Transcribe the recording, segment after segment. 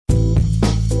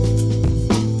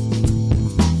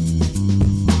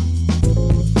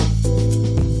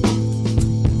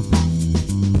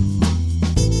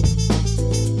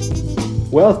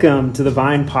Welcome to the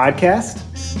Vine Podcast.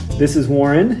 This is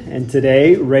Warren, and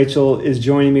today Rachel is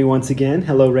joining me once again.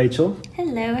 Hello, Rachel.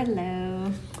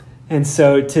 Hello. And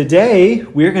so today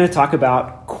we're going to talk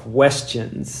about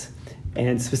questions,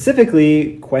 and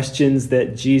specifically questions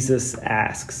that Jesus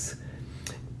asks.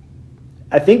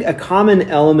 I think a common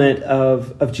element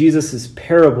of Jesus's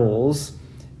parables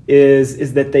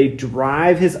is that they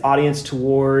drive his audience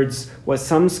towards what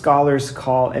some scholars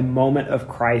call a moment of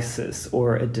crisis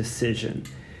or a decision.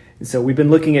 And so we've been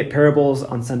looking at parables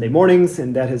on Sunday mornings,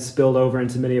 and that has spilled over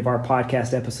into many of our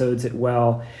podcast episodes as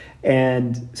well.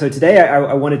 And so today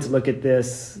I wanted to look at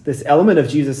this element of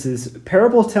Jesus's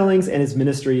parable tellings and his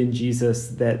ministry in Jesus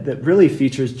that really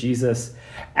features Jesus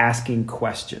asking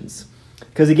questions.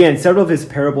 Because again, several of his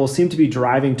parables seem to be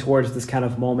driving towards this kind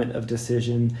of moment of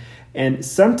decision. And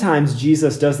sometimes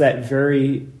Jesus does that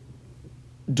very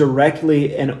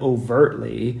directly and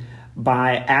overtly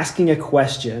by asking a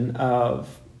question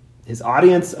of his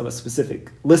audience, of a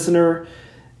specific listener,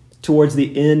 towards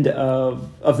the end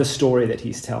of the story that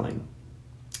he's telling.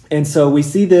 And so we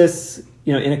see this,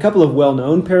 in a couple of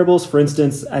well-known parables. For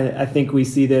instance, I think we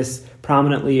see this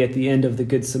prominently at the end of the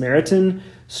Good Samaritan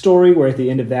story, where at the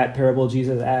end of that parable,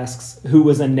 Jesus asks, who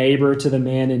was a neighbor to the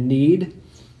man in need?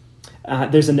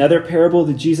 There's another parable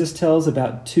that Jesus tells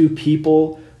about two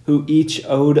people who each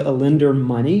owed a lender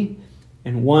money,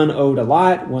 and one owed a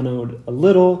lot, one owed a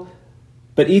little,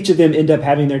 but each of them end up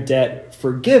having their debt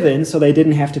forgiven, so they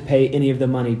didn't have to pay any of the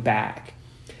money back.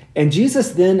 And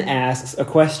Jesus then asks a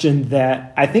question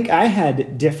that I think I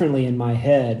had differently in my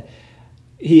head.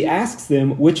 He asks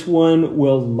them which one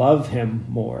will love him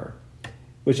more,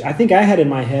 which I think I had in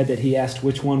my head that he asked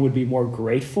which one would be more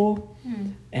grateful.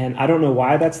 And I don't know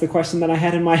why that's the question that I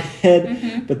had in my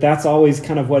head, but that's always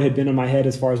kind of what had been in my head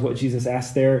as far as what Jesus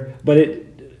asked there. But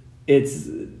it's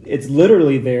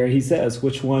literally there. He says,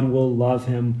 which one will love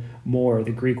him more?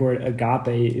 The Greek word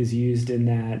agape is used in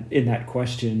that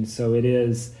question. So it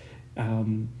is,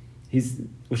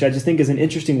 which I just think is an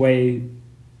interesting way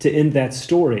to end that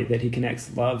story, that he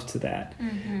connects love to that.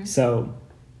 So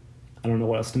I don't know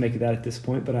what else to make of that at this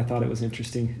point, but I thought it was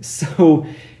interesting. So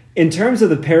in terms of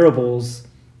the parables,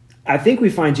 I think we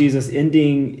find Jesus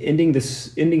ending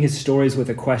his stories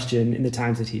with a question in the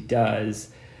times that he does,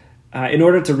 in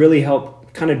order to really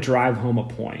help kind of drive home a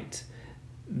point.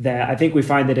 That I think we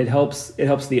find that it helps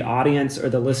the audience or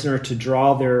the listener to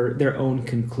draw their own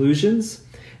conclusions.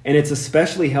 And it's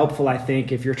especially helpful, I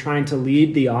think, if you're trying to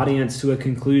lead the audience to a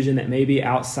conclusion that may be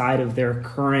outside of their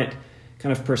current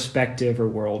kind of perspective or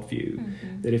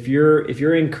worldview. That if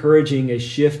you're encouraging a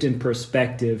shift in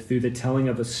perspective through the telling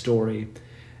of a story,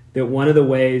 that one of the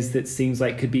ways that seems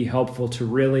like could be helpful to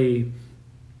really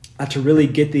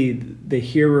get the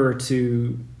hearer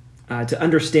to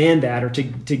understand that, or to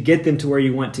get them to where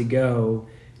you want to go,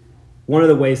 one of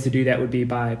the ways to do that would be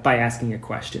by asking a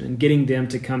question and getting them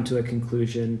to come to a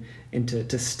conclusion and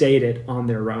to state it on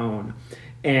their own.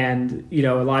 And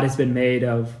a lot has been made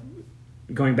of,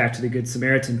 going back to the Good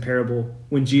Samaritan parable,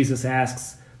 when Jesus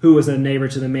asks who was a neighbor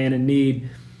to the man in need,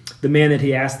 the man that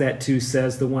he asked that to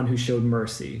says the one who showed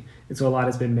mercy. And so a lot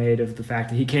has been made of the fact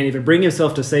that he can't even bring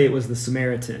himself to say it was the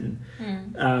Samaritan.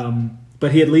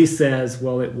 But he at least says,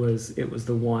 well, it was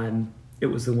the one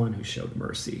who showed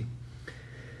mercy.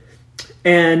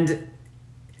 And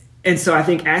so I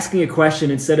think asking a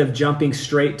question instead of jumping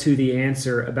straight to the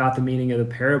answer about the meaning of the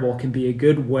parable can be a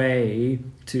good way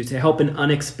to help an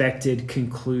unexpected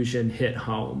conclusion hit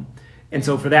home. And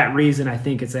so for that reason, I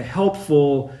think it's a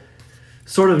helpful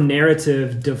sort of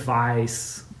narrative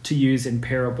device to use in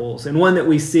parables, and one that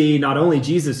we see not only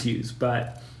Jesus use,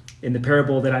 but in the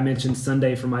parable that I mentioned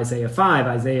Sunday from Isaiah 5,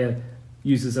 Isaiah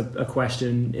uses a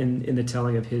question in the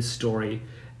telling of his story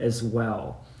as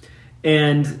well.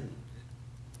 And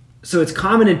so it's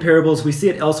common in parables. We see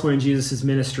it elsewhere in Jesus'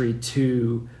 ministry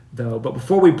too, though. But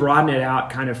before we broaden it out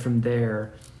kind of from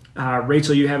there,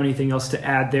 Rachel, you have anything else to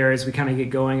add there as we kind of get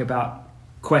going about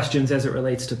questions as it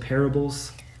relates to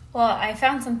parables? Well, I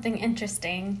found something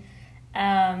interesting.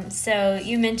 So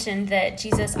you mentioned that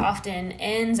Jesus often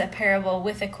ends a parable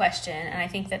with a question, and I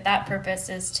think that purpose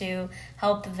is to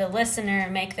help the listener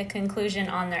make the conclusion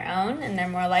on their own, and they're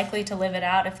more likely to live it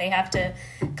out if they have to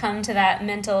come to that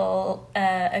mental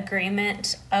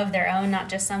agreement of their own, not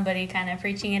just somebody kind of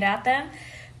preaching it at them.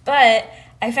 But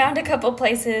I found a couple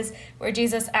places where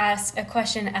Jesus asks a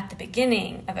question at the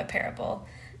beginning of a parable,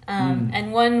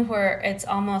 and one where it's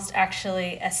almost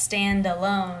actually a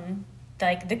standalone.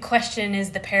 Like the question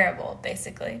is the parable,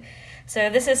 basically.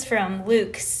 So this is from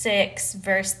Luke 6,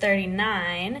 verse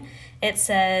 39. It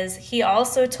says, he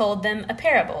also told them a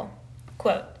parable.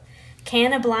 Quote,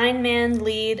 Can a blind man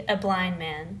lead a blind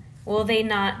man? Will they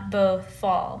not both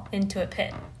fall into a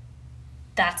pit?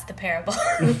 That's the parable.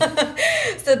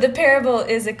 So the parable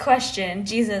is a question,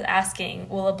 Jesus asking,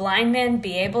 will a blind man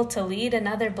be able to lead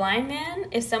another blind man?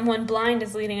 If someone blind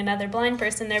is leading another blind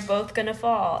person, they're both going to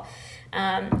fall.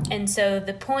 And so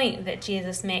the point that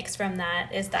Jesus makes from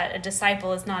that is that a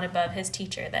disciple is not above his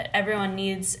teacher, that everyone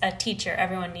needs a teacher,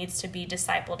 everyone needs to be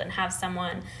discipled and have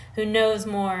someone who knows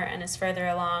more and is further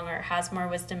along or has more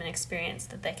wisdom and experience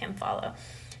that they can follow.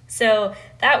 So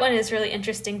that one is really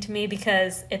interesting to me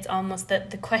because it's almost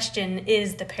that the question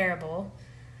is the parable,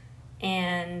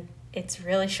 and it's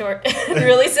really short,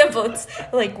 really simple. It's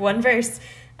like one verse.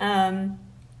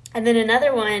 And then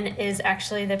another one is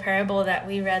actually the parable that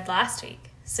we read last week.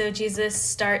 So Jesus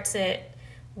starts it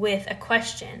with a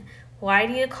question. Why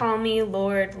do you call me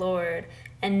Lord, Lord,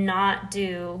 and not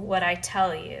do what I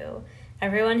tell you?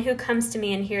 Everyone who comes to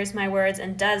me and hears my words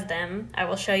and does them, I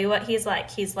will show you what he's like.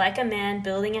 He's like a man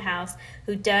building a house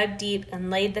who dug deep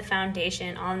and laid the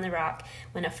foundation on the rock.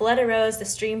 When a flood arose, the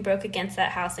stream broke against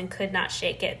that house and could not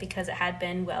shake it because it had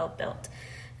been well built.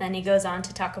 Then he goes on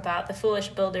to talk about the foolish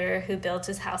builder who builds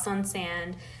his house on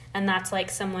sand, and that's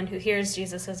like someone who hears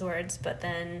Jesus' words but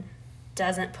then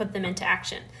doesn't put them into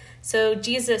action. So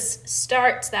Jesus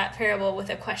starts that parable with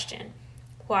a question.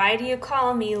 Why do you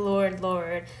call me Lord,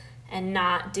 Lord, and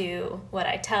not do what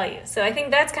I tell you? So I think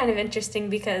that's kind of interesting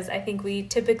because I think we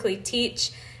typically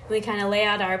teach, we kind of lay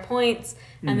out our points,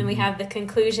 and then we have the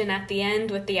conclusion at the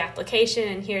end with the application,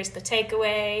 and here's the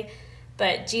takeaway.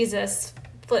 But Jesus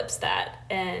flips that,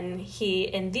 and he,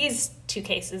 in these two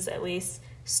cases at least,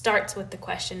 starts with the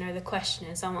question, or the question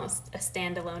is almost a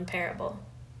standalone parable.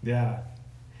 Yeah.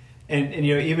 And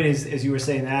you know, even as you were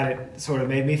saying that, it sort of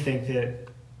made me think that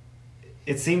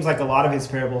it seems like a lot of his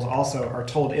parables also are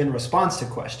told in response to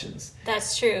questions.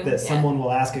 That's true. That someone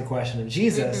will ask a question of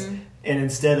Jesus, and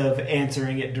instead of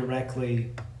answering it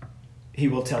directly, he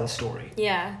will tell a story.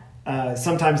 Yeah.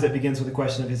 Sometimes that begins with a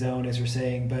question of his own, as you're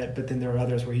saying, but then there are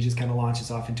others where he just kind of launches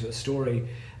off into a story,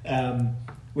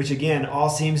 which again all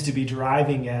seems to be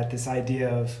driving at this idea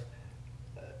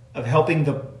of helping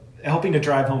to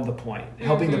drive home the point,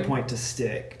 helping the point to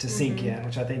stick, to sink in,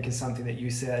 which I think is something that you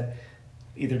said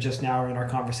either just now or in our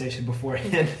conversation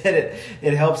beforehand, that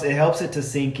it helps it to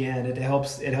sink in. It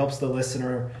helps the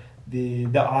listener, the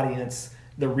audience,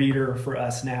 the reader, for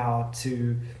us now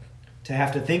to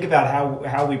have to think about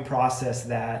how we process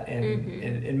that, and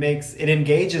it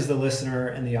engages the listener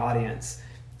and the audience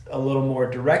a little more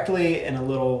directly and a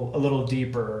little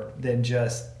deeper than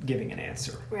just giving an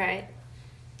answer. Right.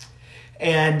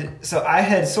 And so I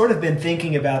had sort of been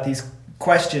thinking about these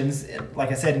questions,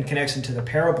 like I said, in connection to the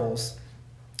parables,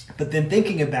 but then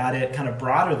thinking about it kind of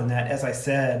broader than that. As I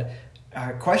said,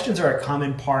 questions are a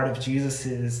common part of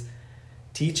Jesus's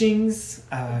teachings,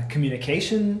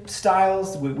 communication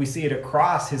styles. We see it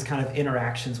across his kind of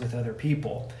interactions with other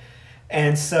people.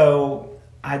 And so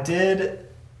I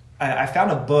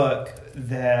found a book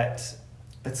that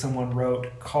someone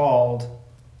wrote called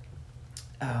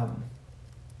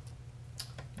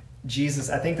Jesus.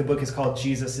 I think the book is called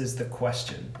Jesus is the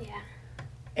Question. Yeah.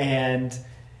 And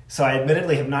so I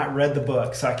admittedly have not read the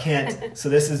book, so I can't. So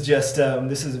this is just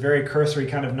this is a very cursory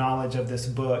kind of knowledge of this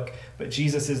book. But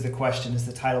Jesus is the Question is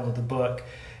the title of the book,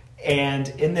 and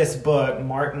in this book,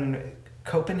 Martin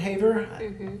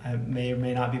Copenhaver, I may or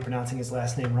may not be pronouncing his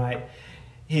last name right.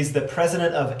 He's the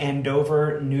president of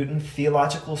Andover Newton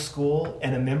Theological School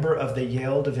and a member of the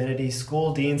Yale Divinity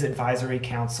School Dean's Advisory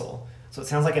Council. So it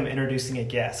sounds like I'm introducing a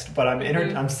guest, but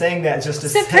I'm saying that just to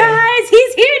Surprise!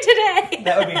 He's here today!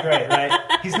 That would be great, right?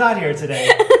 He's not here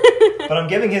today, but I'm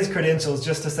giving his credentials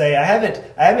just to say I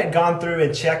haven't gone through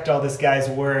and checked all this guy's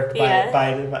work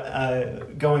by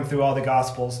going through all the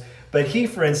Gospels. But he,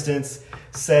 for instance,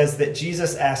 says that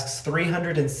Jesus asks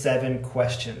 307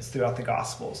 questions throughout the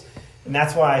Gospels. And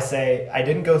that's why I say I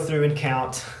didn't go through and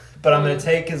count, but I'm going to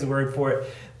take his word for it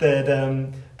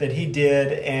that he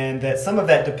did, and that some of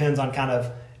that depends on kind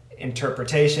of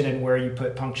interpretation and where you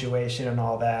put punctuation and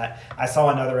all that. I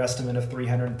saw another estimate of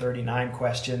 339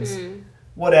 questions.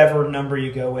 Whatever number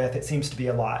you go with, it seems to be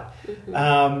a lot.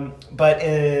 But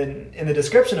in the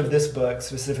description of this book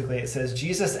specifically, it says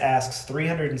Jesus asks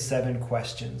 307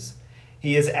 questions.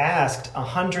 He is asked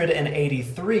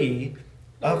 183,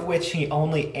 of which he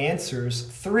only answers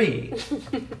 3.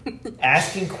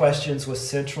 Asking questions was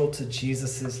central to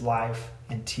Jesus's life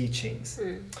and teachings.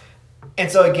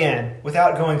 And so again,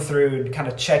 without going through and kind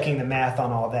of checking the math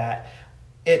on all that,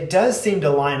 it does seem to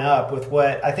line up with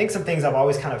what I think some things I've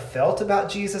always kind of felt about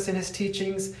Jesus and his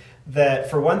teachings, that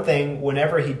for one thing,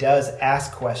 whenever he does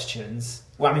ask questions,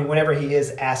 whenever he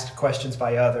is asked questions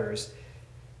by others,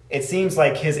 it seems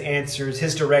like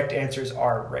his direct answers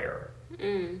are rare.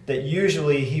 That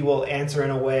usually he will answer in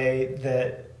a way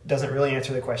that doesn't really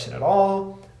answer the question at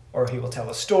all, or he will tell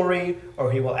a story,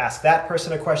 or he will ask that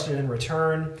person a question in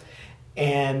return.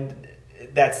 And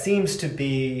that seems to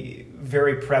be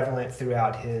very prevalent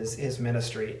throughout his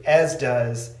ministry, as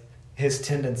does his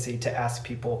tendency to ask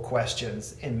people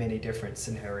questions in many different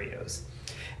scenarios.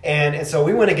 And so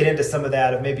we want to get into some of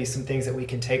that, of maybe some things that we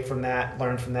can take from that,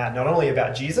 learn from that, not only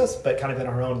about Jesus, but kind of in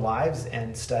our own lives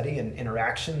and study and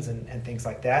interactions and things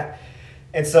like that.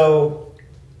 And so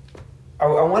I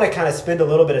want to kind of spend a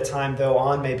little bit of time, though,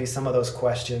 on maybe some of those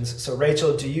questions. So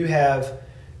Rachel, do you have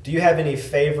any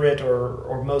favorite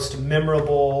or most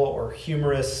memorable or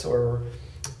humorous or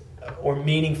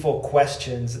meaningful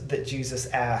questions that Jesus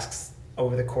asks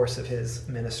over the course of his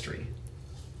ministry?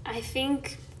 I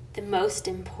think the most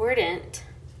important,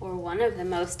 or one of the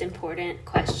most important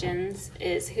questions,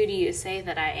 is, who do you say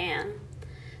that I am?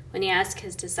 When he asked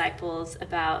his disciples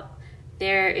about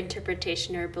their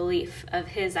interpretation or belief of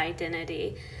his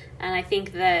identity. And I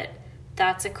think that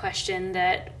that's a question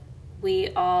that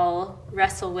we all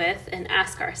wrestle with and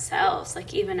ask ourselves,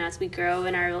 like even as we grow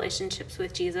in our relationships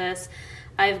with Jesus.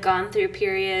 I've gone through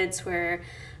periods where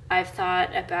I've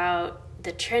thought about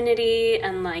the Trinity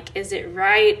and like, is it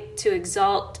right to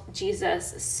exalt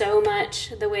Jesus so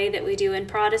much the way that we do in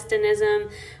Protestantism,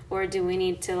 or do we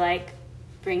need to like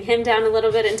bring him down a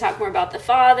little bit and talk more about the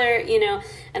Father,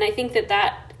 And I think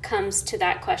that comes to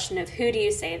that question of, who do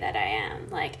you say that I am?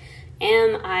 Like,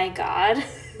 am I God?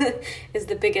 Is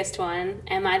the biggest one.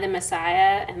 Am I the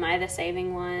Messiah? Am I the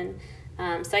saving one?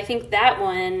 So I think that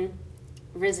one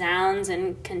resounds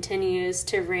and continues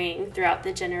to ring throughout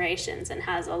the generations and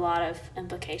has a lot of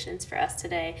implications for us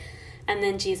today. And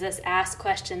then Jesus asked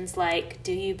questions like,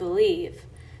 do you believe?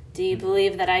 Do you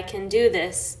believe that I can do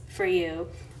this for you?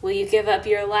 Will you give up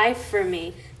your life for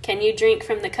me? Can you drink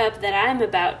from the cup that I'm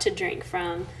about to drink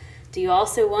from? Do you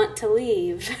also want to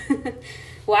leave?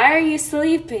 Why are you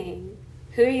sleeping?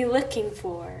 Who are you looking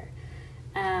for?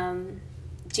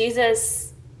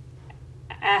 Jesus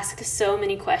asked so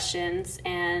many questions,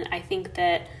 and I think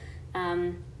that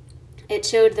it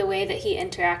showed the way that he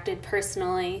interacted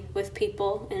personally with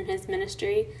people in his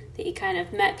ministry, that he kind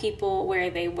of met people where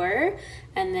they were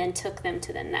and then took them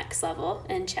to the next level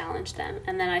and challenged them.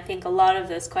 And then I think a lot of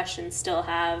those questions still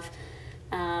have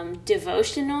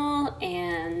devotional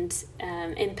and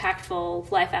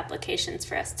impactful life applications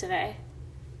for us today.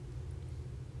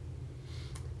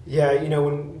 Yeah,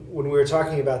 when we were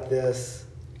talking about this,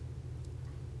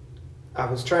 I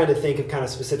was trying to think of kind of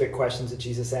specific questions that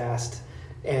Jesus asked.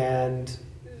 And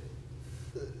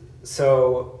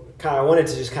so I wanted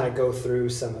to just kind of go through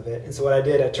some of it. And so what I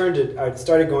did, I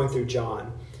started going through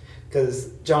John,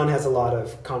 because John has a lot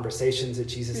of conversations that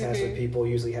Jesus has with people,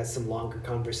 usually has some longer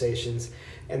conversations.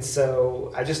 And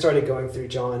so I just started going through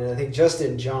John, and I think just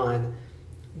in John,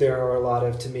 there are a lot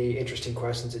of, to me, interesting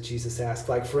questions that Jesus asked.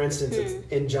 Like, for instance,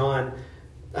 in John,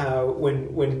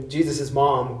 when Jesus'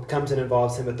 mom comes and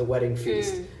involves him at the wedding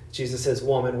feast, Jesus says,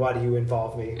 "Woman, why do you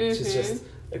involve me?" Which is just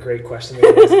a great question to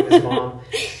ask his mom.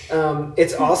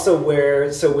 It's also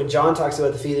when John talks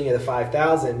about the feeding of the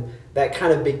 5,000, that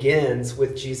kind of begins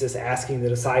with Jesus asking the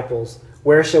disciples,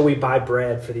 "Where shall we buy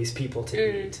bread for these people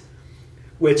to eat?"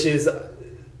 Which is,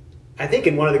 I think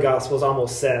in one of the Gospels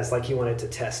almost says like he wanted to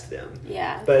test them.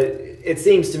 Yeah. But it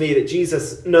seems to me that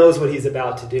Jesus knows what he's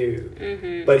about to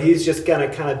do. But he's just going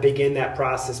to kind of begin that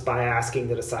process by asking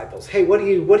the disciples, "Hey, what do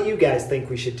you guys think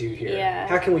we should do here? Yeah.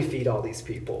 How can we feed all these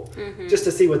people?" Just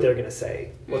to see what they're going to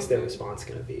say. What's their response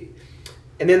going to be?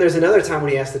 And then there's another time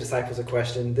when he asks the disciples a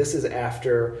question. This is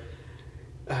after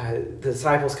the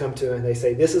disciples come to him and they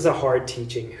say, "This is a hard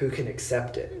teaching. Who can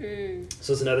accept it?"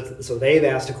 So they've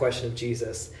asked a question of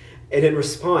Jesus. And in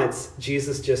response,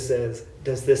 Jesus just says,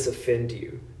 "Does this offend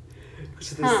you?"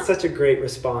 Which is such a great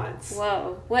response.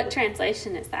 Whoa. What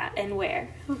translation is that and where?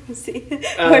 See,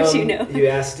 where'd you know? You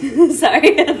asked.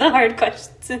 Sorry, the hard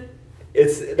questions.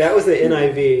 That was the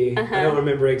NIV. I don't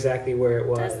remember exactly where it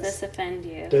was. Does this offend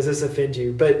you? Does this offend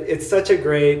you? But it's such a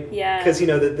great... Yeah. Because,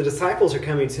 the disciples are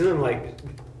coming to him like,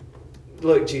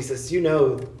 "Look, Jesus,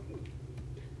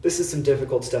 this is some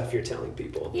difficult stuff you're telling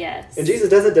people." Yes. And Jesus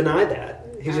doesn't deny that.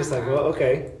 He's just like, "Well,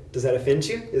 okay, does that offend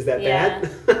you? Is that bad?"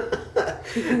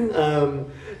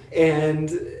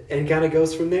 And kind of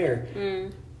goes from there.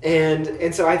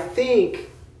 And so I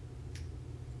think,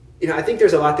 I think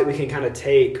there's a lot that we can kind of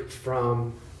take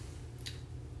from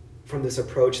this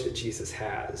approach that Jesus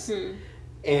has.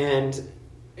 And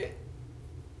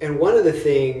one of the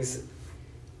things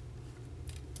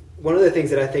one of the things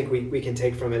that I think we can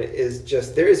take from it is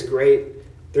just there's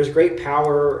great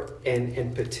power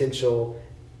and potential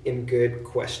in good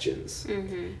questions.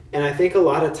 Mm-hmm. And I think a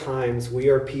lot of times we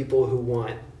are people who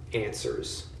want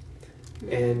answers.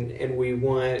 Mm-hmm. And we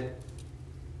want,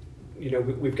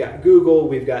 we've got Google,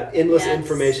 we've got endless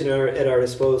information at our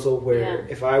disposal where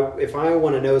if I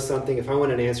want to know something, if I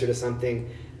want an answer to something,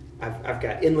 I've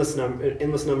got endless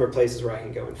number of places where I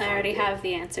can go and find I already have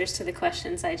the answers to the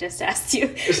questions I just asked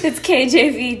you. It's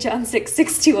KJV, John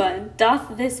 6:61.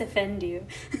 Doth this offend you?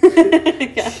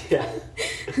 Yeah.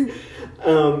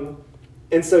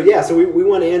 And so we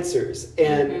want answers.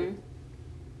 And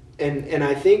and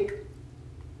I think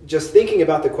just thinking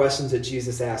about the questions that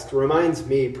Jesus asked reminds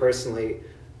me personally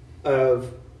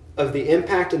of the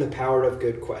impact and the power of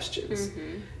good questions.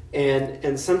 Mm-hmm.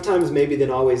 And sometimes maybe than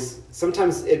always,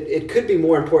 sometimes it could be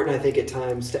more important, I think, at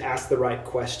times to ask the right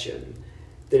question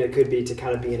than it could be to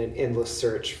kind of be in an endless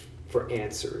search for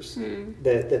answers. Mm.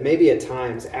 That maybe at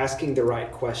times asking the right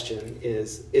question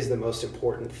is the most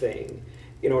important thing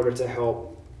in order to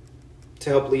help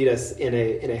lead us in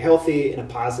a healthy, in a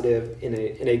positive,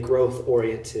 in a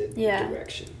growth-oriented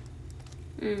direction.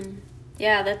 Mm.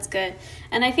 Yeah, that's good.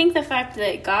 And I think the fact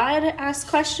that God asked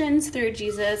questions through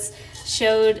Jesus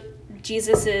showed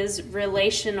Jesus's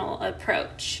relational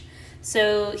approach.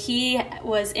 So he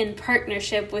was in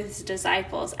partnership with his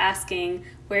disciples asking,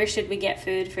 where should we get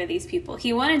food for these people?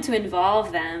 He wanted to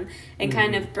involve them and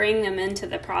kind of bring them into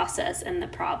the process and the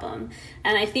problem.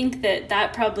 And I think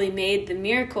that probably made the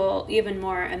miracle even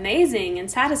more amazing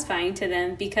and satisfying to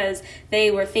them because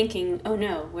they were thinking, oh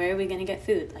no, where are we going to get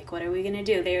food? Like, what are we going to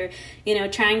do? They were,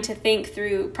 trying to think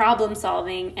through problem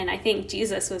solving. And I think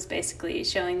Jesus was basically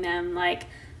showing them, like,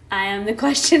 I am the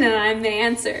question and I'm the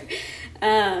answer.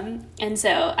 And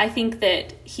so I think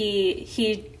that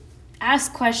he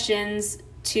asked questions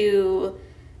to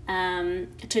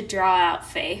draw out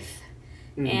faith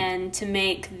and to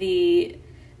make the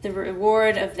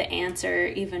reward of the answer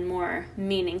even more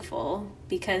meaningful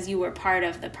because you were part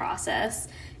of the process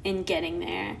in getting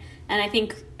there. And I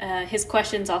think his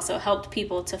questions also helped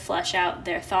people to flesh out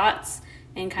their thoughts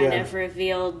and kind of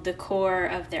revealed the core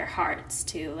of their hearts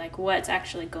too, like what's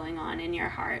actually going on in your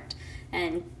heart,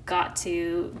 and got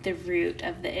to the root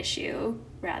of the issue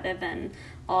rather than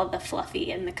all the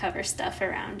fluffy and the cover stuff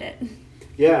around it.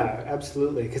 Yeah,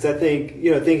 absolutely. Because I think,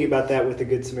 thinking about that with the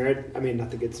Good Samaritan,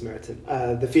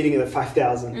 the feeding of the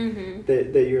 5,000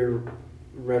 that you're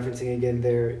referencing again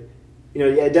there,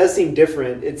 it does seem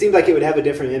different. It seems like it would have a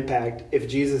different impact if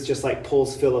Jesus just like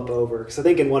pulls Philip over. Because I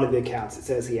think in one of the accounts it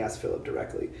says he asked Philip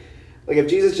directly. Like if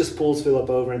Jesus just pulls Philip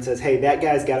over and says, hey, that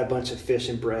guy's got a bunch of fish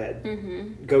and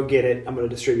bread. Go get it. I'm going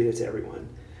to distribute it to everyone.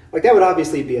 Like that would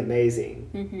obviously be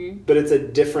amazing. But it's a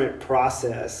different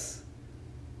process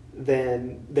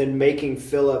than making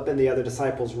Philip and the other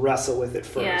disciples wrestle with it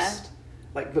first. Yeah.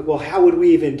 Like, but how would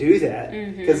we even do that?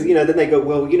 Because, then they go,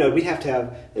 well, we have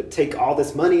to take all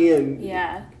this money and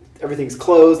everything's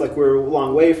closed. Like we're a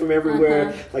long way from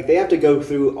everywhere. Like they have to go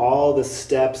through all the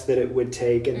steps that it would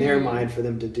take in their mind for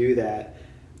them to do that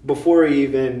before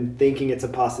even thinking it's a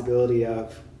possibility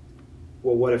of,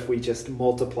 well, what if we just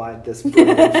multiplied this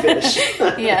bread and fish?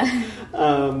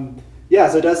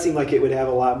 So it does seem like it would have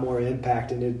a lot more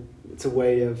impact, and it's a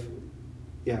way of,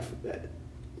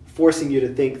 forcing you to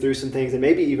think through some things and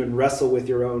maybe even wrestle with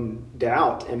your own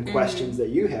doubt and questions that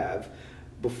you have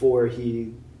before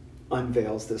he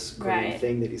unveils this grand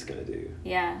thing that he's going to do.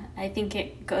 Yeah, I think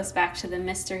it goes back to the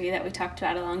mystery that we talked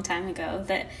about a long time ago,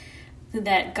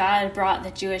 that God brought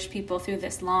the Jewish people through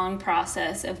this long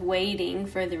process of waiting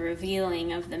for the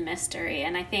revealing of the mystery.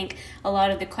 And I think a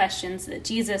lot of the questions that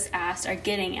Jesus asked are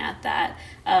getting at that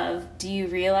of, do you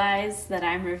realize that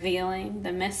I'm revealing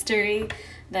the mystery,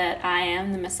 that I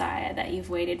am the Messiah that you've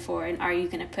waited for, and are you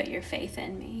going to put your faith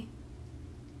in me?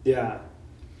 Yeah.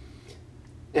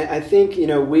 And I think,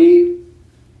 we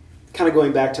kind of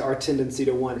going back to our tendency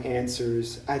to want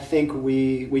answers, I think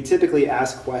we typically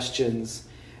ask questions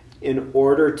in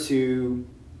order to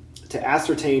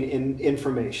ascertain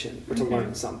information or to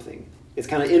learn something. It's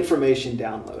kind of information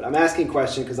download. I'm asking a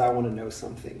question because I want to know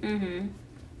something.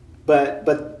 But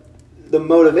the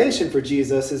motivation for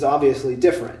Jesus is obviously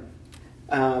different.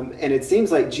 And it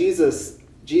seems like Jesus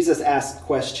asked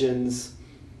questions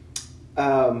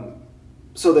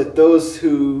so that those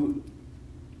who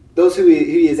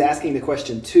he is asking the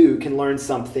question to can learn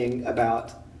something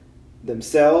about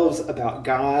themselves, about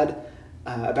God,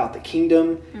 about the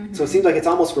kingdom. So it seems like it's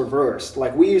almost reversed.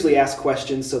 Like we usually ask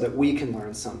questions so that we can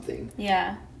learn something.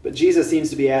 Yeah. But Jesus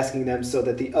seems to be asking them so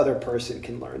that the other person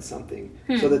can learn something,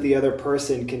 so that the other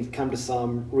person can come to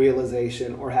some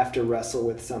realization or have to wrestle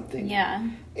with something. Yeah.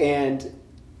 And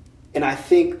I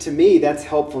think, to me, that's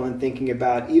helpful in thinking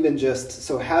about even just,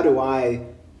 so how do I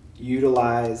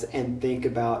utilize and think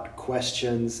about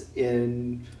questions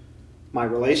in my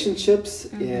relationships,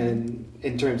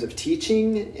 in terms of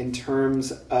teaching, in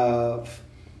terms of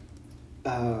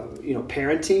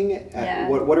parenting. Yeah.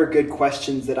 What are good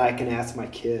questions that I can ask my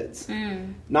kids?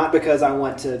 Not because I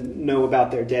want to know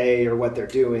about their day or what they're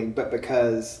doing, but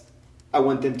because I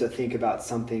want them to think about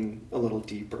something a little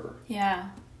deeper. Yeah.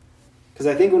 Because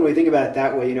I think when we think about it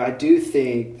that way, I do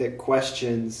think that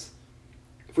questions,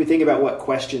 if we think about what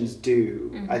questions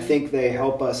do, I think they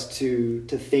help us to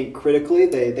think critically.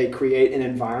 They create an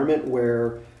environment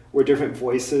where different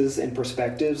voices and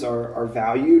perspectives are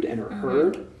valued and are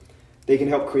heard. They can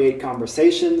help create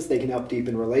conversations. They can help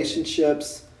deepen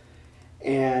relationships.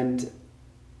 And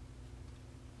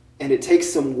it takes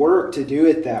some work to do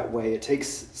it that way.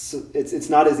 It's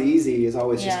not as easy as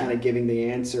always just kind of giving the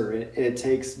answer. It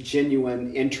takes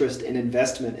genuine interest and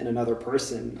investment in another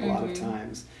person a lot of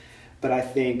times. But I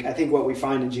think what we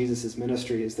find in Jesus'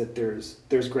 ministry is that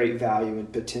there's great value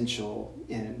and potential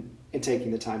in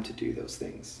taking the time to do those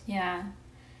things. Yeah.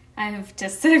 I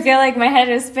feel like my head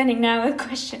is spinning now with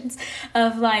questions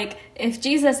of like, if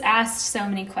Jesus asked so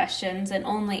many questions and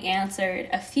only answered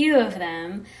a few of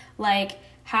them, like,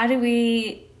 how do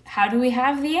we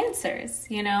have the answers,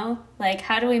 Like,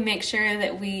 how do we make sure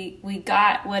that we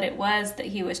got what it was that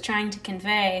he was trying to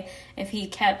convey if he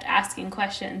kept asking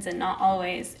questions and not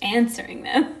always answering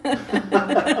them?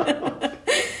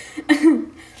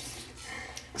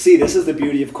 See, this is the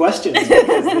beauty of questions,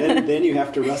 because then you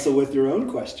have to wrestle with your own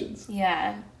questions.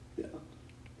 Yeah.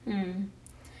 And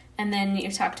then you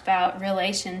talked about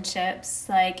relationships.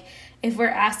 Like, if we're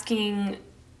asking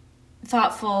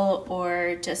thoughtful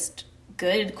or just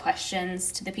good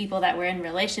questions to the people that we're in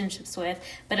relationships with,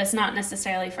 but it's not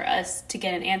necessarily for us to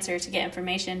get an answer, to get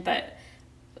information, but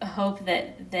hope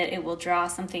that it will draw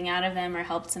something out of them or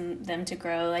help them to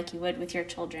grow like you would with your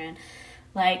children.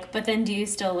 Like, but then do you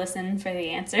still listen for the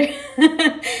answer?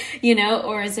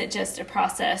 Or is it just a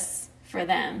process for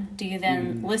them? Do you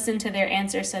then listen to their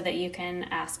answer so that you can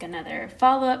ask another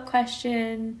follow-up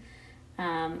question?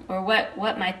 Or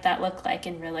what might that look like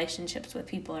in relationships with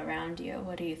people around you?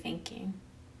 What are you thinking?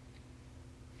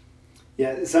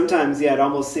 Yeah, sometimes, it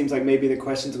almost seems like maybe the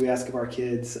questions we ask of our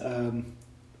kids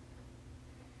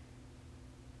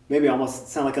maybe almost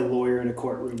sound like a lawyer in a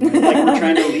courtroom. Right? Like we're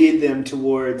trying to lead them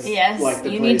towards the place that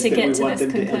we want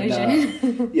them to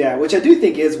end up. Yeah, which I do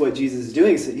think is what Jesus is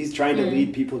doing. So he's trying to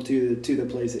lead people to the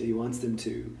place that he wants them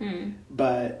to.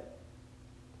 But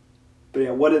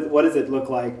yeah, what does it look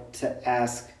like to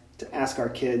ask our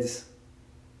kids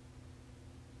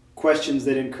questions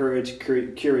that encourage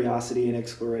curiosity and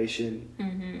exploration?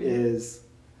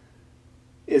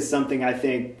 Is something I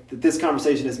think that this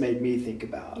conversation has made me think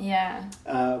about. Yeah.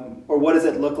 Or what does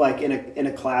it look like in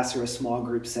a class or a small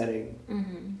group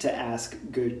setting to ask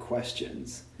good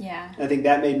questions? Yeah. And I think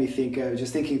that made me think of,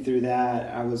 just thinking through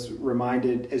that, I was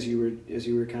reminded as you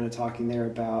were kind of talking there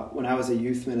about when I was a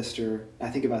youth minister. I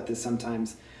think about this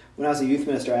sometimes. When I was a youth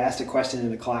minister, I asked a question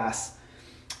in a class,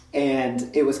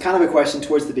 and it was kind of a question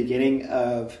towards the beginning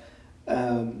of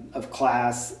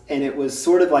class, and it was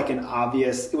sort of like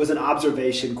it was an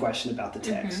observation question about the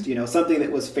text, something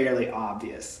that was fairly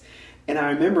obvious. And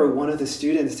I remember one of the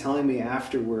students telling me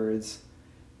afterwards,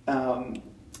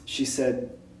 she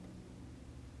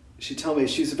told me,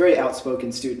 she's a very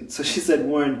outspoken student. So she said,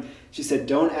 Warren,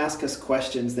 don't ask us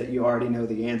questions that you already know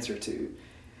the answer to.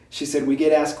 She said, we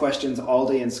get asked questions all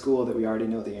day in school that we already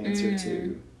know the answer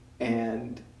to.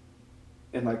 And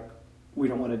like, we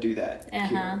don't want to do that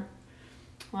here.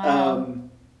 Wow.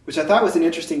 Which I thought was an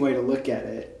interesting way to look at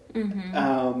it.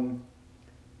 And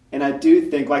I do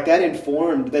think like that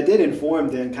did inform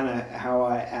then kind of how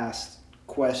I asked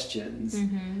questions.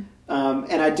 And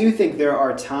I do think there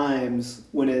are times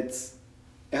when it's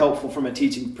helpful from a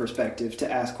teaching perspective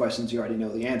to ask questions you already know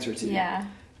the answer to. Yeah.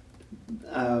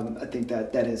 I think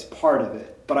that is part of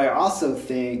it. But I also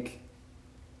think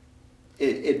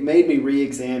it made me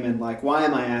re-examine, like, why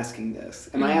am I asking this?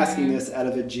 Am I asking this out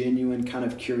of a genuine kind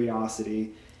of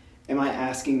curiosity? Am I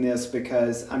asking this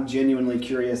because I'm genuinely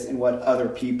curious in how other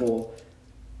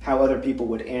people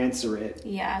would answer it?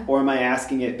 Yeah. Or am I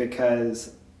asking it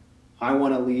because I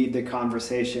want to lead the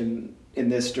conversation in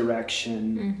this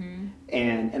direction,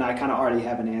 and I kind of already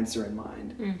have an answer in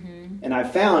mind? And I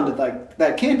found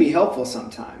that can be helpful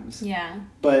sometimes. Yeah.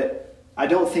 But I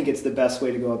don't think it's the best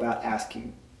way to go about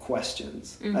asking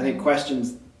questions. I think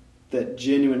questions that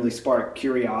genuinely spark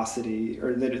curiosity,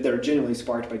 or that are genuinely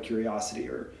sparked by curiosity,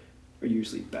 are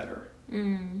usually better.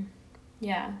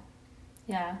 Yeah,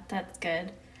 that's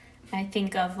good. I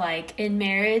think of like in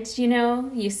marriage,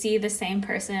 you see the same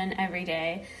person every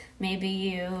day. Maybe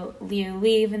you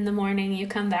leave in the morning, you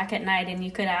come back at night, and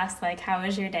you could ask like, how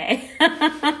was your day?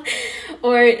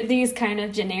 Or these kind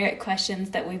of generic questions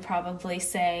that we probably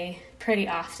say pretty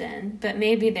often. But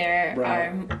maybe there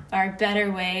are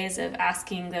better ways of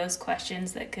asking those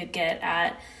questions that could get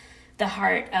at the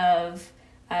heart of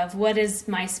what does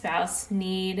my spouse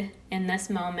need in this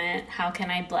moment? How can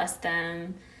I bless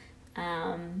them?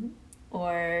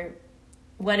 Or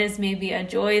what is maybe a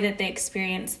joy that they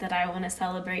experience that I want to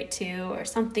celebrate too, or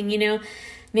something,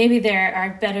 maybe there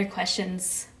are better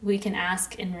questions we can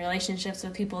ask in relationships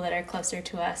with people that are closer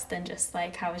to us than just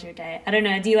like, how was your day? I don't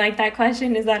know. Do you like that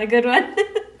question? Is that a good one?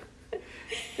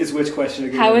 Is which question a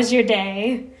good How one? was your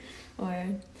day? Or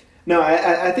no,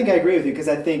 I think I agree with you, because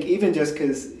I think even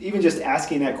just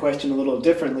asking that question a little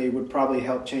differently would probably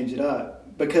help change it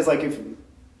up. Because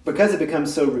it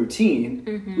becomes so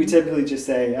routine, we typically just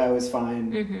say, oh, it was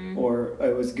fine, or oh,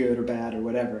 it was good or bad or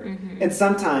whatever. And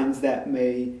sometimes that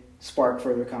may spark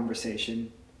further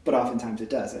conversation, but oftentimes it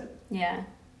doesn't. Yeah.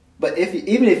 But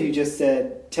even if you just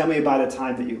said, tell me about a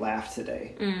time that you laughed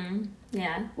today.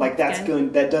 Yeah. Like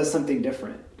that does something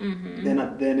different. Then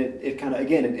it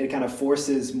kind of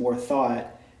forces more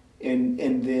thought and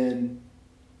then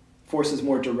forces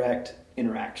more direct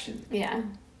interaction. Yeah.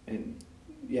 And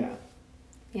yeah.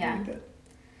 Yeah.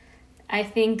 I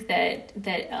think that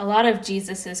a lot of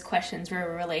Jesus's questions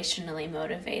were relationally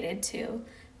motivated too.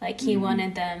 Like he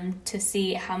wanted them to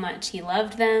see how much he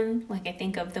loved them. Like I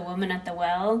think of the woman at the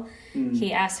well.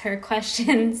 He asked her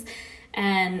questions,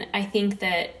 and I think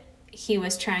that he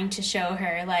was trying to show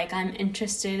her, like, I'm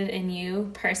interested in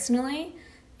you personally,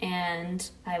 and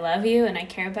I love you, and I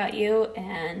care about you,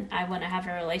 and I want to have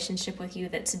a relationship with you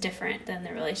that's different than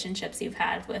the relationships you've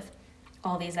had with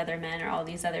all these other men or all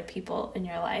these other people in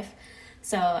your life.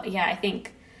 So yeah, I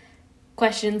think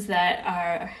questions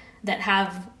that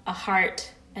have a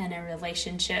heart and a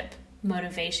relationship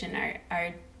motivation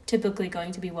are typically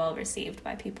going to be well received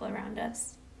by people around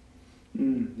us.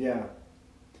 Yeah.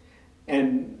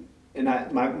 And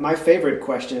my favorite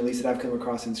question, at least that I've come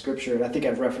across in Scripture, and I think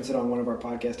I've referenced it on one of our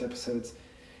podcast episodes,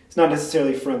 it's not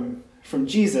necessarily from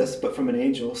Jesus, but from an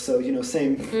angel. So,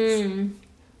 same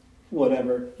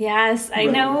whatever. Yes, I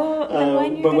know the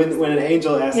one you But when an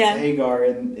angel asks Hagar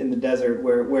in the desert,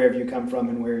 where have you come from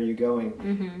and where are you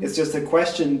going? It's just a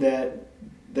question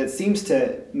that seems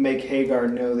to make Hagar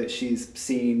know that she's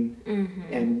seen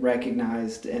and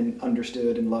recognized and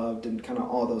understood and loved and kind of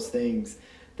all those things,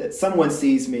 that someone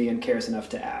sees me and cares enough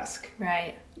to ask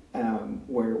where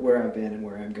I've been and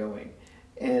where I'm going.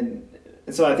 And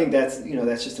so I think that's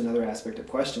just another aspect of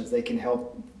questions. They can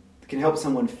help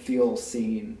someone feel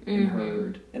seen and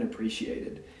heard and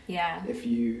appreciated. Yeah. If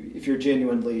you're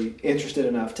genuinely interested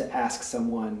enough to ask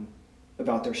someone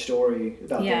about their story,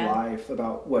 about their life,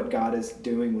 about what God is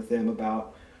doing with them,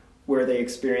 about where they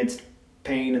experienced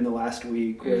pain in the last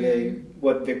week,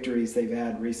 what victories they've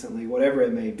had recently, whatever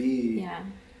it may be. Yeah.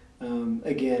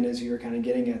 Again, as you were kind of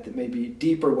getting at, that maybe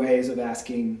deeper ways of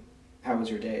asking, how was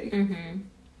your day?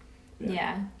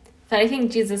 Yeah. But I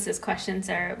think Jesus's questions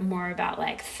are more about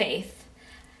like faith.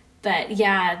 But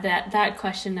yeah, that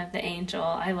question of the angel,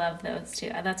 I love those too.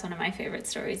 That's one of my favorite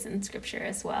stories in Scripture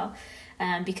as well.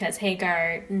 Because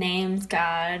Hagar names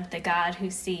God, the God who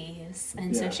sees.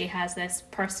 And so she has this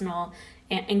personal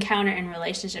encounter and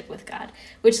relationship with God.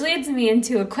 Which leads me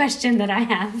into a question that I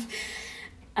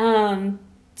have.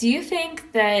 Do you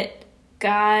think that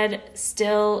God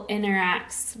still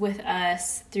interacts with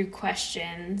us through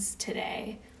questions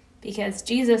today? Because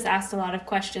Jesus asked a lot of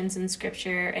questions in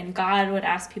Scripture, and God would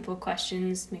ask people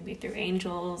questions, maybe through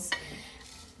angels.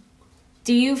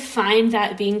 Do you find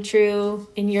that being true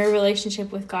in your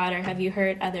relationship with God, or have you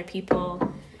heard other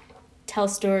people tell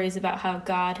stories about how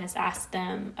God has asked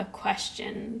them a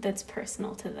question that's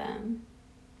personal to them?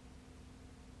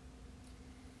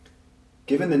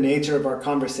 Given the nature of our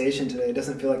conversation today, it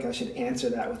doesn't feel like I should answer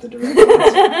that with a direct answer.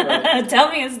 Right? Tell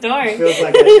me a story. It feels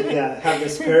like I should have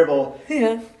this parable.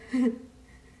 Yeah.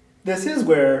 This is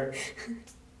where,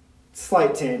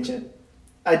 slight tangent,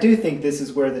 I do think this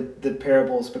is where the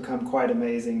parables become quite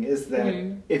amazing, is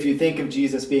that if you think of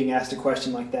Jesus being asked a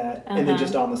question like that, and then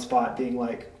just on the spot being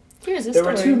like, here's a there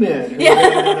story. were two men who were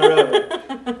going down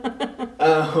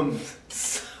the road.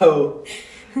 So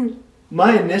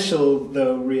my initial,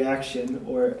 though, reaction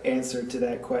or answer to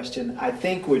that question, I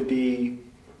think would be,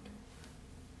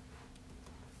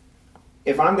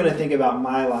 if I'm going to think about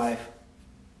my life,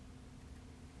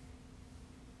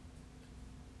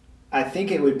 I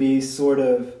think it would be sort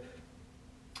of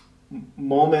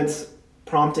moments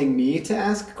prompting me to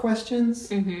ask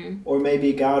questions, or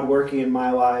maybe God working in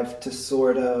my life to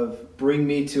sort of bring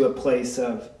me to a place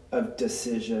of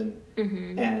decision.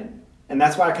 And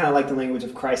that's why I kind of like the language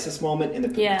of crisis moment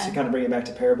to kind of bring it back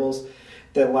to parables.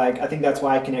 That like, I think that's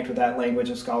why I connect with that language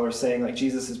of scholars saying like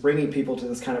Jesus is bringing people to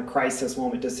this kind of crisis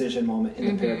moment, decision moment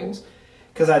in the parables.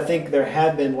 Because I think there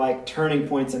have been like turning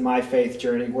points in my faith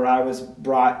journey where I was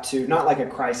brought to not like a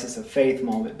crisis of faith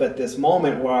moment, but this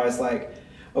moment where I was like,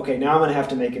 okay, now I'm going to have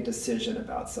to make a decision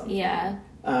about something. Yeah.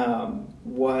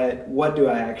 What do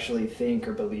I actually think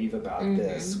or believe about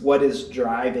this? What is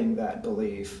driving that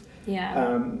belief?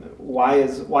 Yeah. Why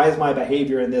is my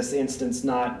behavior in this instance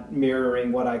not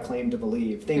mirroring what I claim to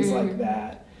believe? Things like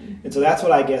that. And so that's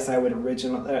what I guess I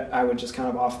would just kind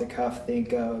of off the cuff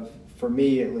think of, for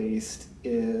me at least,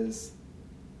 is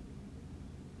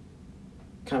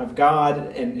kind of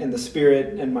God and the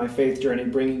Spirit and my faith journey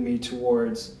bringing me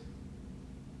towards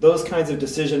those kinds of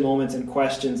decision moments and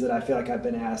questions that I feel like I've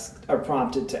been asked or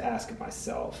prompted to ask of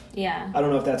myself. Yeah. I don't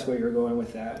know if that's where you're going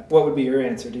with that. What would be your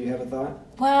answer? Do you have a thought?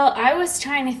 Well, I was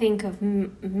trying to think of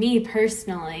me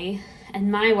personally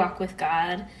and my walk with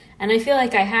God, and I feel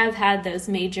like I have had those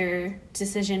major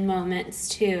decision moments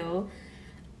too.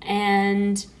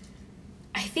 And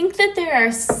I think that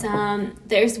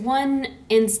there's one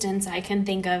instance I can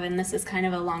think of, and this is kind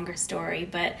of a longer story,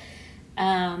 but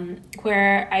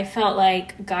where I felt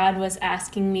like God was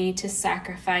asking me to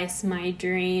sacrifice my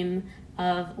dream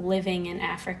of living in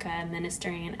Africa,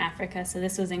 ministering in Africa. So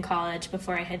this was in college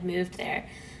before I had moved there.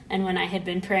 And when I had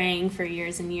been praying for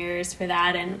years and years for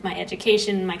that, and my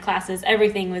education, my classes,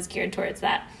 everything was geared towards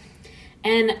that.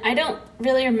 And I don't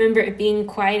really remember it being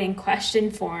quite in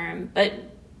question form, but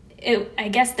I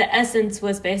guess the essence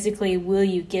was basically, will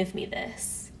you give me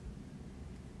this?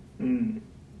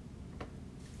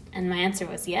 And my answer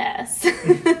was yes.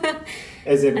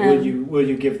 As in, will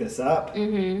you give this up?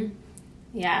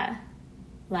 Yeah.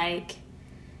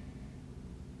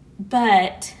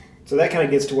 But. So that kind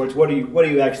of gets towards what are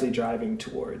you actually driving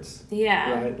towards?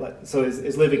 Yeah. Right. So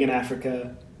is living in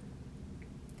Africa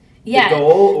the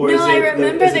goal, or no, is it I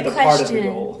remember the question. Part of the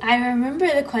goal? I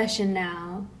remember the question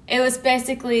now. It was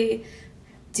basically,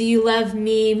 do you love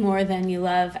me more than you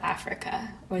love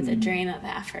Africa or the dream of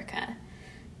Africa?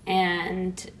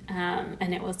 And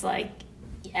it was like,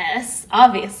 yes,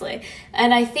 obviously.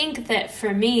 And I think that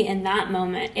for me in that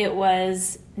moment, it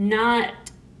was not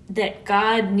that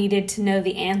God needed to know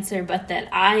the answer, but that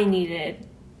I needed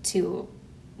to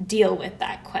deal with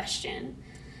that question.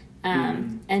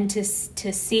 And to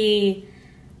see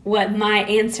what my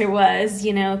answer was,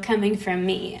 coming from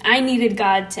me. I needed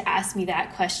God to ask me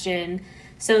that question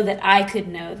so that I could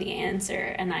know the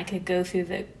answer and I could go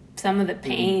through some of the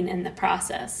pain and the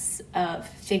process of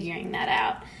figuring that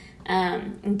out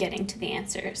and getting to the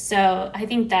answer. So I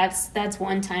think that's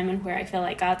one time in where I feel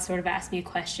like God sort of asked me a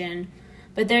question.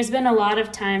 But there's been a lot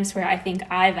of times where I think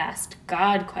I've asked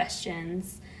God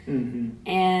questions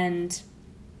and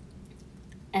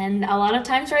a lot of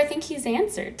times where I think he's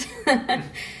answered.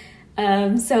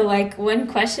 So like one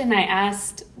question I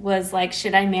asked was like,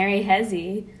 should I marry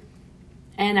Hezi?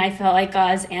 And I felt like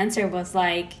God's answer was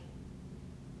like,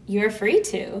 you're free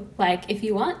to. Like, if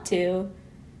you want to,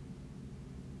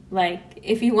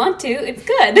 it's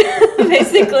good,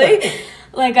 basically.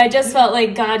 Like, I just felt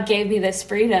like God gave me this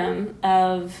freedom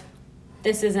of,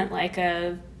 this isn't like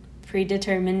a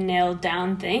predetermined, nailed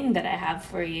down thing that I have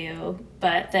for you,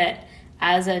 but that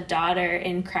as a daughter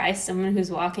in Christ, someone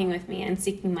who's walking with me and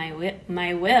seeking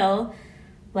my will,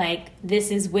 like,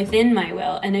 this is within my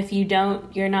will. And if you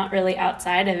don't, you're not really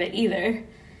outside of it either.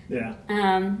 Yeah.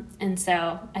 And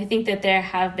so I think that there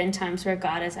have been times where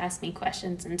God has asked me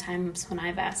questions and times when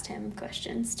I've asked him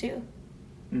questions too.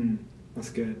 That's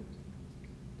good.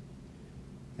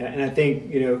 Yeah, and I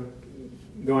think,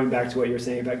 going back to what you were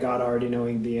saying about God already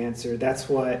knowing the answer, that's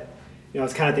what, I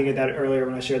was kind of thinking of that earlier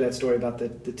when I shared that story about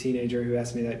the teenager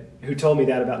who told me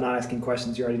that about not asking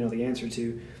questions you already know the answer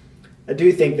to. I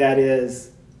do think that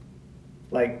is,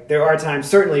 like, there are times,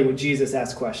 certainly when Jesus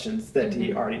asks questions that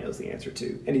he already knows the answer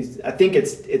to. And I think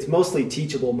it's mostly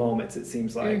teachable moments, it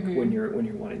seems like, when you're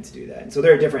wanting to do that. And so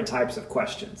there are different types of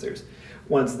questions. There's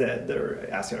ones that are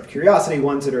asked out of curiosity,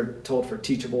 ones that are told for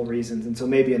teachable reasons. And so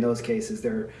maybe in those cases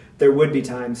there would be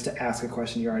times to ask a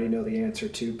question you already know the answer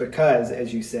to, because,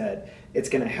 as you said, it's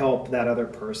going to help that other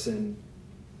person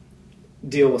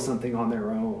deal with something on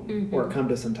their own or come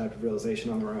to some type of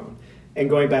realization on their own. And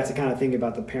going back to kind of thinking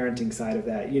about the parenting side of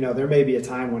that, there may be a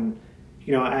time when,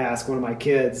 I ask one of my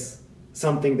kids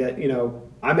something that,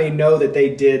 I may know that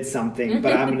they did something,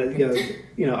 but I'm going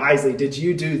to, Isley, did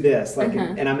you do this? Like,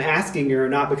 and I'm asking her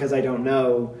not because I don't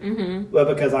know, but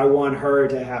because I want her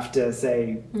to have to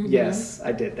say, yes,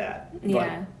 I did that.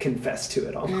 Like, confess to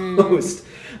it almost,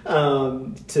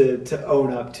 to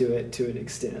own up to it to an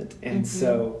extent. And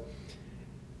so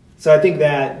I think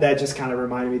that just kind of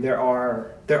reminded me there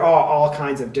are all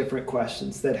kinds of different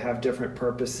questions that have different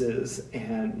purposes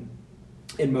and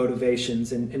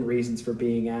motivations and reasons for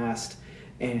being asked.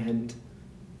 And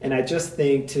I just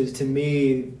think to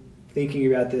me,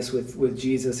 thinking about this with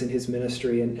Jesus and his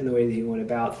ministry and the way that he went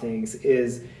about things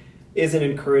is an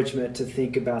encouragement to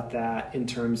think about that in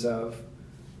terms of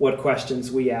what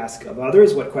questions we ask of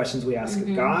others, what questions we ask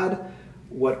of God,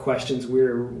 what questions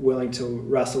we're willing to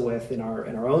wrestle with in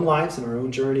our own lives, in our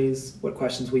own journeys, what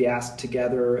questions we ask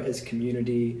together as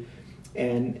community,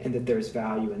 and that there's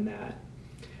value in that.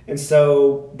 And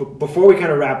so before we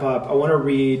kind of wrap up, I want to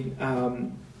read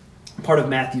part of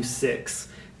Matthew 6,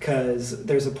 because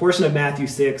there's a portion of Matthew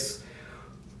 6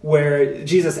 where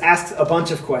Jesus asks a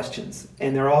bunch of questions,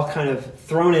 and they're all kind of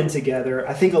thrown in together.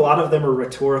 I think a lot of them are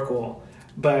rhetorical,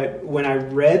 but when I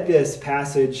read this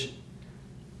passage,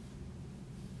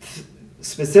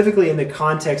 specifically in the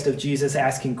context of Jesus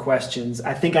asking questions,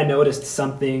 I think I noticed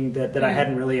something that I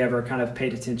hadn't really ever kind of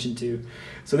paid attention to.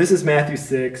 So this is Matthew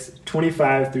 6,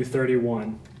 25 through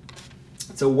 31.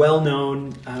 It's a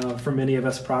well-known, for many of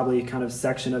us probably, kind of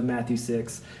section of Matthew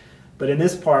 6. But in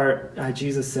this part,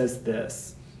 Jesus says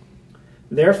this: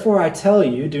 "Therefore I tell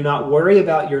you, do not worry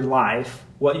about your life,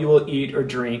 what you will eat or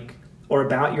drink, or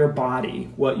about your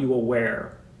body, what you will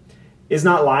wear. Is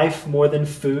not life more than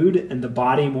food, and the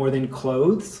body more than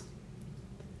clothes?"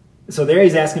 So there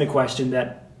he's asking a question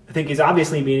that I think he's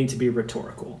obviously meaning to be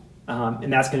rhetorical.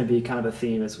 And that's going to be kind of a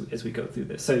theme as we go through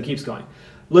this. So he keeps going.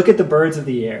 "Look at the birds of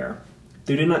the air.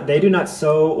 They do not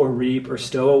sow or reap or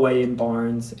stow away in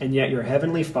barns, and yet your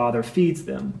heavenly Father feeds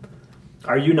them.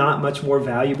 Are you not much more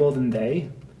valuable than they?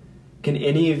 Can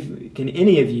any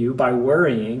of you, by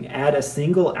worrying, add a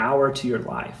single hour to your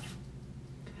life?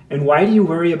 And why do you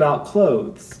worry about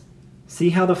clothes?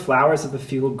 See how the flowers of the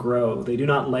field grow. They do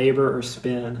not labor or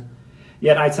spin.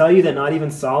 Yet I tell you that not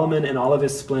even Solomon in all of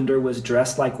his splendor was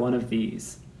dressed like one of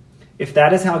these. If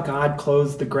that is how God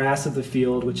clothes the grass of the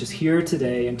field, which is here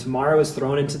today and tomorrow is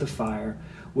thrown into the fire,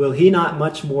 will he not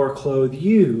much more clothe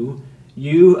you,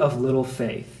 you of little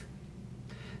faith?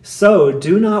 So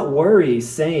do not worry,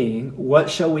 saying, what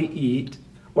shall we eat,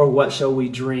 or what shall we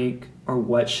drink, or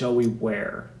what shall we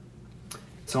wear?"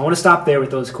 So I want to stop there with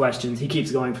those questions. He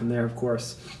keeps going from there, of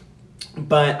course.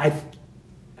 But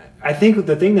I think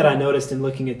the thing that I noticed in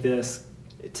looking at this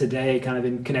today, kind of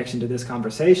in connection to this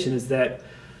conversation, is that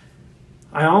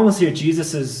I almost hear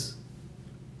Jesus's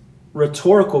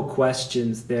rhetorical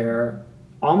questions there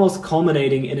almost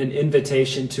culminating in an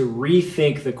invitation to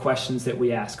rethink the questions that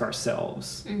we ask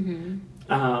ourselves.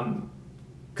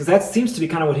 Because that seems to be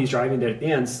kind of what he's driving there at the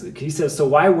end. He says, so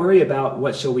why worry about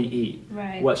what shall we eat?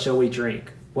 Right. What shall we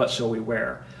drink? What shall we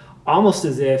wear? Almost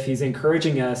as if he's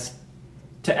encouraging us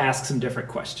to ask some different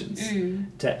questions.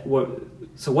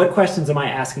 So what questions am I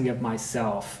asking of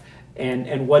myself?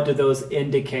 And what do those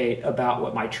indicate about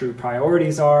what my true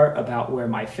priorities are, about where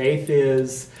my faith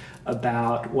is,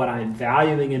 about what I'm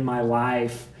valuing in my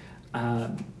life?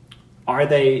 Are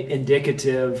they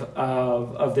indicative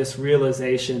of this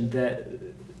realization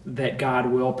that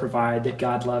God will provide, that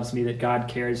God loves me, that God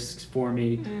cares for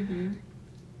me? Mm-hmm.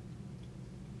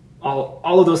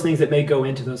 All of those things that may go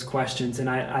into those questions. And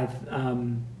I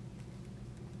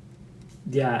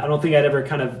don't think I'd ever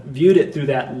kind of viewed it through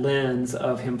that lens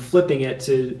of him flipping it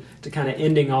to kind of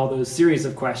ending all those series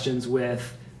of questions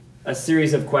with a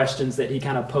series of questions that he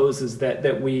kind of poses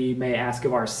that we may ask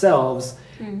of ourselves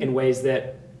in ways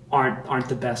that aren't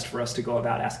the best for us to go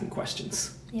about asking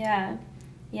questions. Yeah,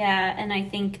 and I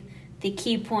think the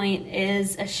key point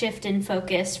is a shift in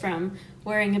focus from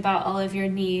worrying about all of your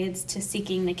needs to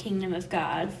seeking the kingdom of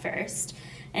God first.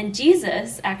 And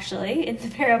Jesus, actually, in the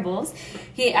parables,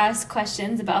 he asks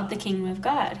questions about the kingdom of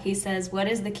God. He says, what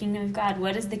is the kingdom of God?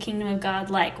 What is the kingdom of God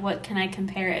like? What can I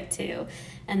compare it to?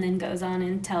 And then goes on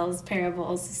and tells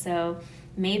parables. So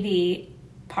maybe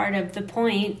part of the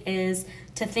point is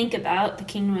to think about the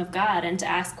kingdom of God and to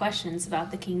ask questions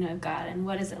about the kingdom of God. And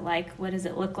what is it like? What does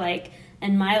it look like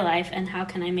in my life? And how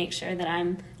can I make sure that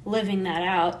I'm living that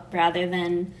out rather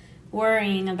than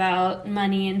worrying about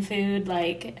money and food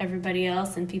like everybody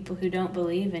else and people who don't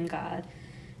believe in God?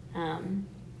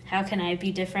 How can I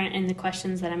be different in the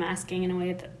questions that I'm asking in a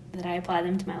way that I apply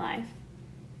them to my life?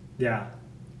 Yeah,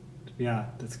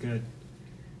 that's good.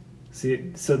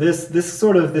 See, so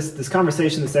this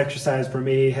conversation, this exercise for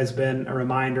me has been a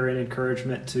reminder and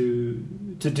encouragement to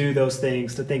do those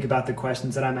things, to think about the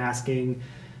questions that I'm asking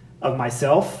of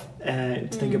myself,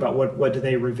 and to think about what do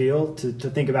they reveal, to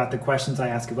think about the questions I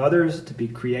ask of others, to be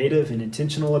creative and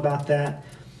intentional about that.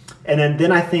 And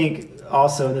then I think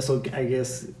also, and this will, I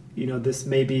guess, this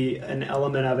may be an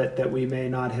element of it that we may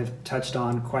not have touched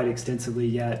on quite extensively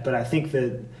yet, but I think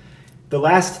that the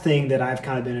last thing that I've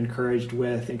kind of been encouraged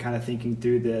with in kind of thinking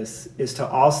through this is to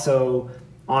also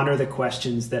honor the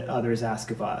questions that others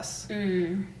ask of us,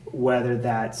 whether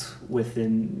that's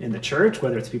in the church,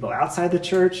 whether it's people outside the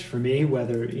church. For me,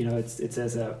 whether it's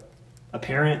as a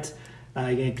parent,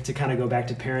 again, to kind of go back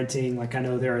to parenting. Like, I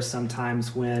know there are some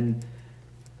times when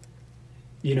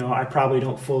I probably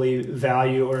don't fully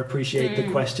value or appreciate the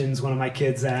questions one of my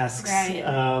kids asks, right.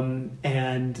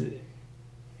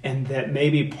 And that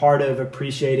maybe part of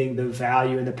appreciating the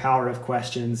value and the power of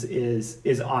questions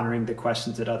is honoring the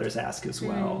questions that others ask as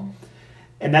well.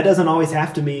 And that doesn't always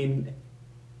have to mean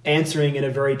answering in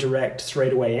a very direct,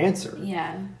 straightaway answer.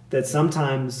 Yeah. That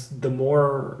sometimes the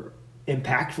more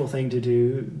impactful thing to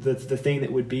do, the thing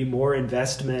that would be more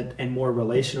investment and more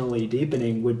relationally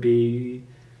deepening, would be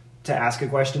to ask a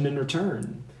question in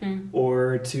return,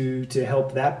 or to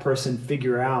help that person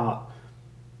figure out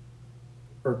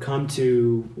or come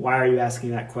to, why are you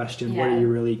asking that question? Yeah. What are you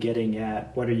really getting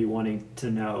at? What are you wanting to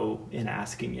know in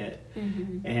asking it?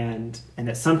 And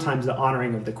that sometimes the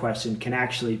honoring of the question can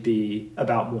actually be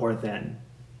about more than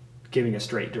giving a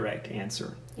straight, direct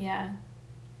answer. Yeah.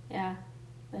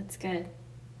 That's good.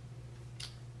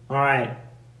 All right.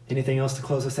 Anything else to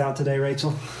close us out today,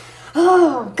 Rachel?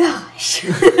 Oh, gosh.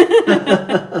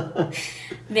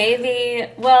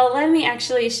 Maybe, well, let me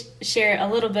actually share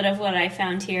a little bit of what I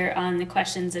found here on the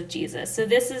questions of Jesus. So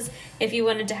this is, if you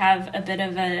wanted to have a bit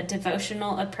of a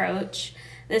devotional approach,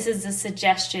 this is a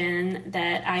suggestion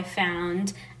that I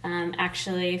found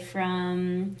actually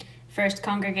from First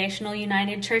Congregational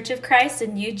United Church of Christ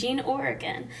in Eugene,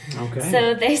 Oregon. Okay.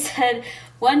 So they said,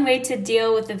 one way to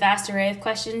deal with the vast array of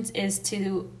questions is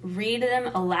to read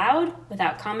them aloud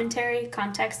without commentary,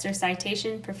 context, or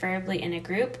citation, preferably in a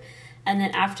group. And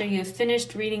then after you've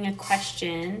finished reading a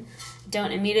question,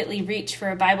 don't immediately reach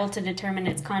for a Bible to determine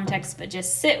its context, but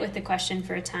just sit with the question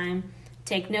for a time.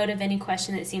 Take note of any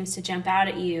question that seems to jump out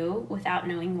at you without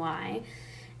knowing why.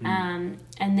 And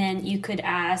then you could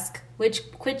ask,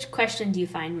 which question do you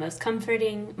find most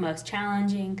comforting, most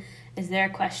challenging? Is there a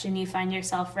question you find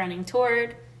yourself running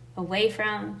toward, away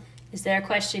from? Is there a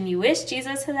question you wish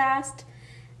Jesus had asked?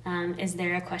 Is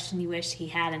there a question you wish he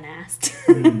hadn't asked?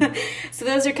 So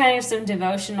those are kind of some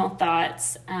devotional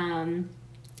thoughts.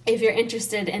 If you're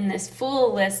interested in this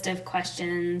full list of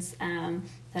questions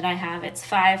that I have, it's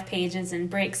 5 pages and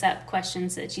breaks up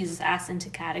questions that Jesus asked into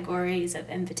categories of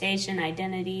invitation,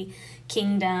 identity,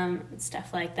 kingdom, and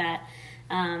stuff like that.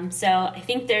 So I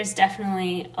think there's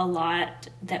definitely a lot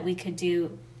that we could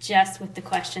do just with the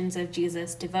questions of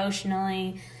Jesus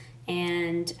devotionally,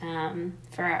 and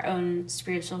for our own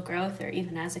spiritual growth, or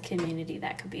even as a community,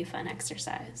 that could be a fun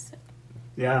exercise.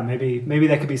 Yeah, maybe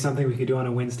that could be something we could do on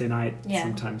a Wednesday night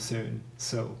sometime soon.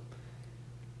 So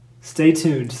stay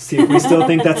tuned to see if we still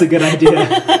think that's a good idea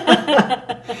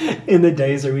in the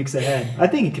days or weeks ahead. I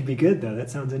think it could be good, though. That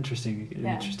sounds interesting, an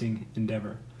interesting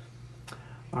endeavor.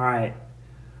 All right.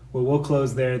 Well, we'll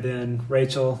close there then.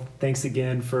 Rachel, thanks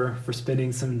again for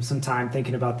spending some time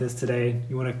thinking about this today.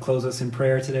 You want to close us in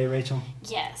prayer today, Rachel?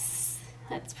 Yes,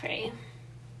 let's pray.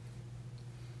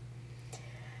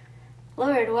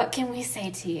 Lord, what can we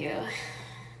say to you?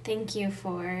 Thank you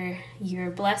for your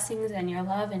blessings and your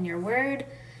love and your word,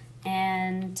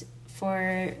 and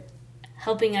for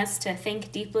helping us to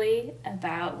think deeply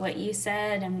about what you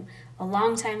said and a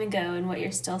long time ago and what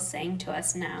you're still saying to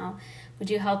us now. Would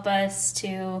you help us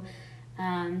to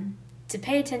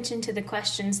pay attention to the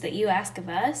questions that you ask of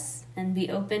us, and be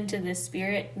open to the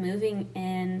Spirit moving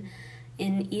in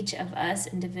each of us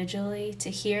individually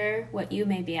to hear what you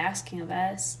may be asking of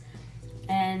us,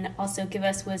 and also give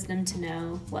us wisdom to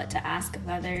know what to ask of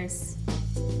others.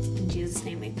 In Jesus'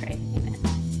 name we pray.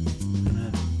 Amen.